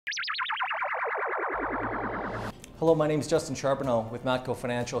Hello, my name is Justin Charbanneau with Matco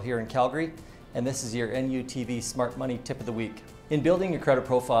Financial here in Calgary, and this is your NUTV Smart Money Tip of the Week. In building your credit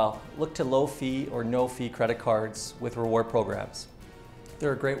profile, look to low fee or no fee credit cards with reward programs.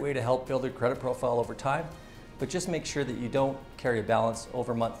 They're a great way to help build your credit profile over time, but just make sure that you don't carry a balance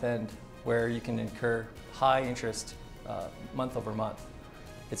over month end where you can incur high interest month over month.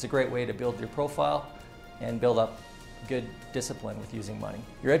 It's a great way to build your profile and build up good discipline with using money.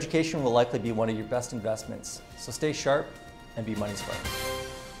 Your education will likely be one of your best investments, so stay sharp and be money smart.